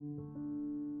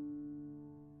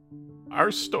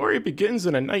Our story begins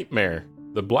in a nightmare.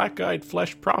 The black-eyed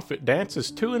flesh prophet dances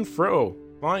to and fro,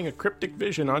 flying a cryptic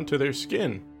vision onto their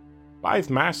skin. 5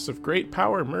 masks of great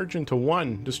power merge into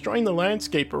one, destroying the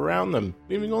landscape around them,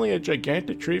 leaving only a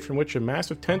gigantic tree from which a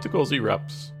mass of tentacles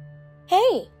erupts.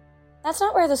 Hey, that's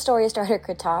not where the story starter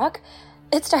could talk.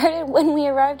 It started when we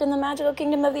arrived in the magical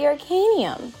kingdom of the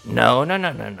Arcanium. No.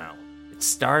 It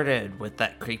started with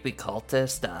that creepy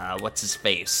cultist,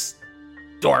 what's-his-face?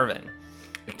 Dorvin.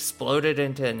 Exploded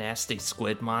into a nasty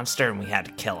squid monster and we had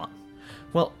to kill him.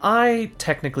 Well, I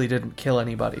technically didn't kill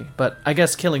anybody, but I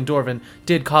guess killing Dorvin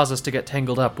did cause us to get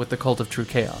tangled up with the Cult of True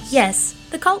Chaos. Yes,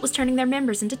 the cult was turning their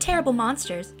members into terrible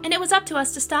monsters, and it was up to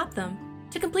us to stop them.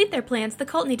 To complete their plans, the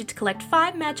cult needed to collect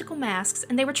 5 magical masks,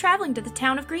 and they were traveling to the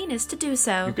town of Greenest to do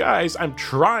so. You guys, I'm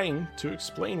trying to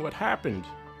explain what happened.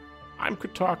 I'm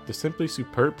Katok, the simply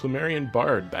superb Plumerian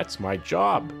bard. That's my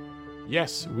job.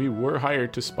 Yes, we were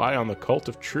hired to spy on the Cult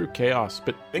of True Chaos,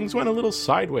 but things went a little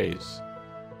sideways.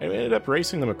 I ended up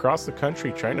racing them across the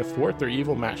country trying to thwart their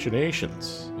evil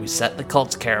machinations. We set the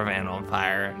cult's caravan on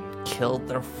fire and killed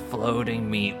their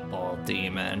floating meatball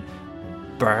demon,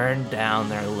 burned down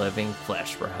their living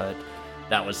flesh brotherhood.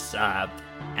 That was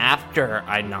after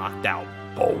I knocked out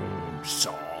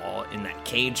Bonesaw in that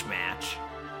cage match.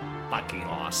 Fucking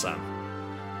awesome.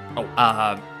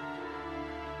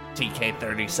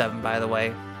 TK37, by the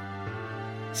way.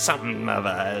 Something of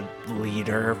a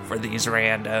leader for these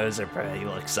randos. Everybody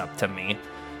looks up to me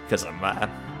because I'm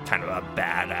kind of a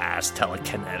badass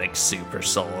telekinetic super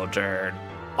soldier,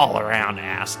 all-around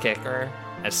ass kicker.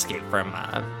 Escaped from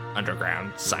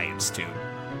underground science tube,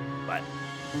 but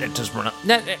it just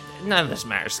none of this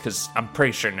matters because I'm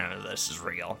pretty sure none of this is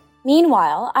real.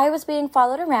 Meanwhile, I was being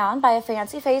followed around by a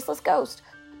fancy faceless ghost.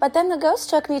 But then the ghost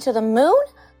took me to the moon,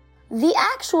 the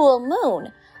actual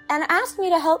moon, and asked me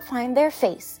to help find their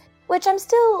face, which I'm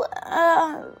still,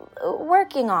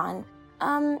 working on.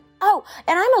 And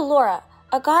I'm Alora,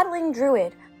 a godling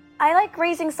druid. I like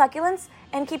raising succulents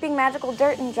and keeping magical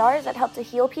dirt in jars that help to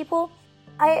heal people.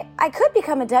 I could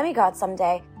become a demigod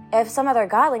someday, if some other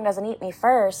godling doesn't eat me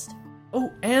first. Oh,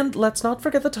 and let's not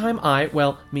forget the time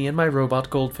me and my robot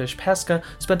goldfish Pesca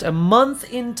spent a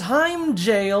month in time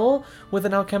jail with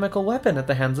an alchemical weapon at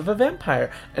the hands of a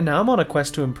vampire. And now I'm on a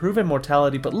quest to improve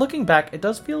immortality, but looking back, it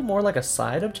does feel more like a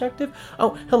side objective.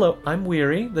 Oh, hello, I'm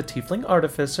Weary, the tiefling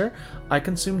artificer. I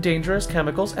consume dangerous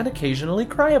chemicals and occasionally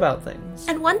cry about things.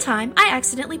 And one time, I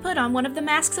accidentally put on one of the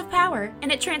masks of power,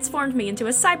 and it transformed me into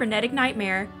a cybernetic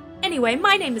nightmare. Anyway,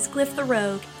 my name is Glyph the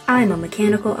Rogue. I'm a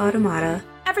mechanical automata.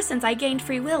 Ever since I gained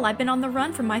free will, I've been on the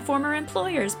run from my former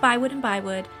employers, Bywood and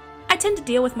Bywood. I tend to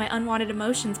deal with my unwanted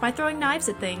emotions by throwing knives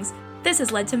at things. This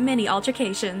has led to many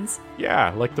altercations.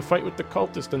 Yeah, like the fight with the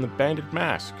cultist and the banded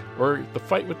mask, or the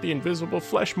fight with the invisible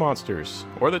flesh monsters,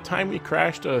 or the time we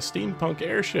crashed a steampunk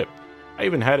airship. I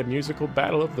even had a musical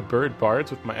battle of the bird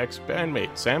bards with my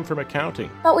ex-bandmate, Sam from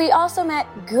accounting. But we also met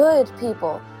good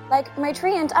people, like my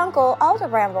treant uncle,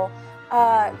 Aldabramble,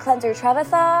 Cleanser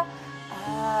Trevatha,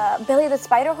 Billy the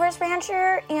Spider Horse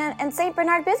Rancher, and St.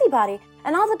 Bernard Busybody,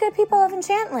 and all the good people of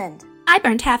Enchantland. I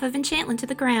burned half of Enchantland to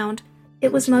the ground.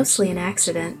 It was mostly an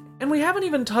accident. And we haven't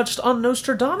even touched on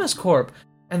Nostradamus Corp,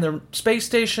 and their space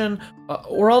station,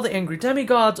 or all the angry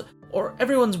demigods, or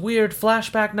everyone's weird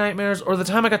flashback nightmares, or the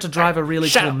time I got to drive a really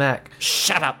cool mech.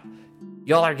 Shut up!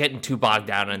 Y'all are getting too bogged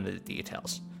down in the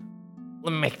details.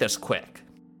 Let me make this quick.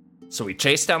 So we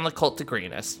chased down the cult to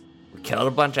Greenest. We killed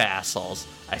a bunch of assholes.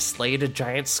 I slayed a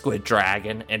giant squid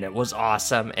dragon, and it was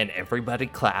awesome, and everybody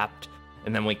clapped.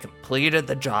 And then we completed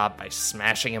the job by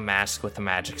smashing a mask with a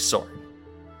magic sword.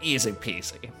 Easy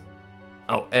peasy.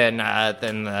 Oh, and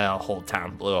then the whole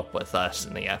town blew up with us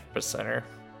in the epicenter.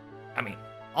 I mean,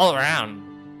 all around,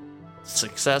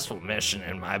 successful mission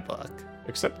in my book.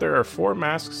 Except there are 4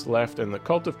 masks left, and the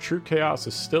Cult of True Chaos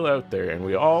is still out there, and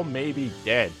we all may be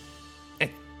dead.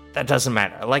 That doesn't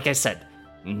matter. Like I said,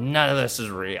 none of this is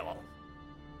real.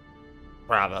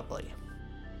 Probably.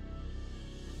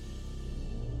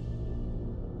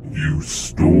 You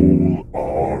stole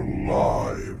our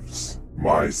lives.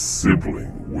 My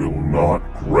sibling will not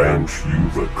grant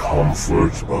you the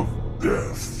comfort of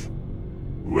death.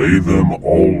 Lay them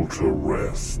all to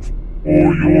rest,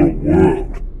 or your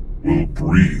world will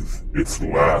breathe its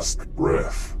last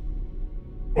breath.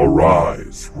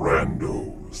 Arise,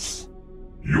 randos.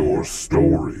 Your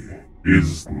story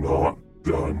is not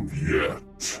done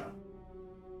yet.